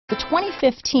The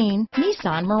 2015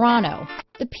 Nissan Murano.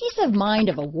 The peace of mind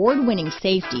of award-winning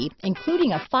safety,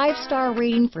 including a 5-star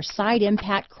rating for side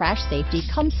impact crash safety,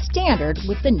 comes standard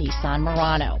with the Nissan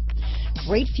Murano.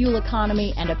 Great fuel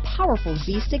economy and a powerful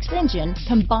V6 engine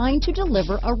combine to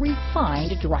deliver a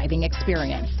refined driving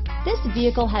experience. This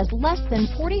vehicle has less than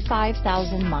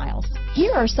 45,000 miles.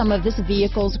 Here are some of this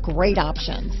vehicle's great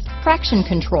options: traction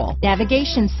control,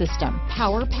 navigation system,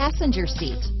 power passenger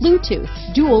seat, Bluetooth,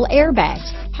 dual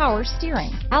airbags, power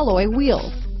steering, alloy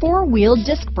wheels, 4-wheel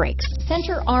disc brakes,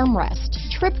 center armrest,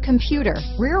 trip computer,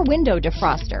 rear window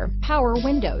defroster, power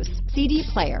windows, CD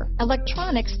player,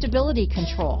 electronic stability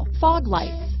control, fog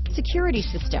lights, security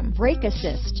system, brake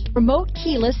assist, remote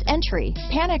keyless entry,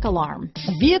 panic alarm.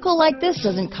 A vehicle like this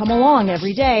doesn't come along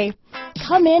every day.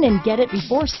 Come in and get it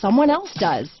before someone else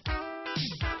does.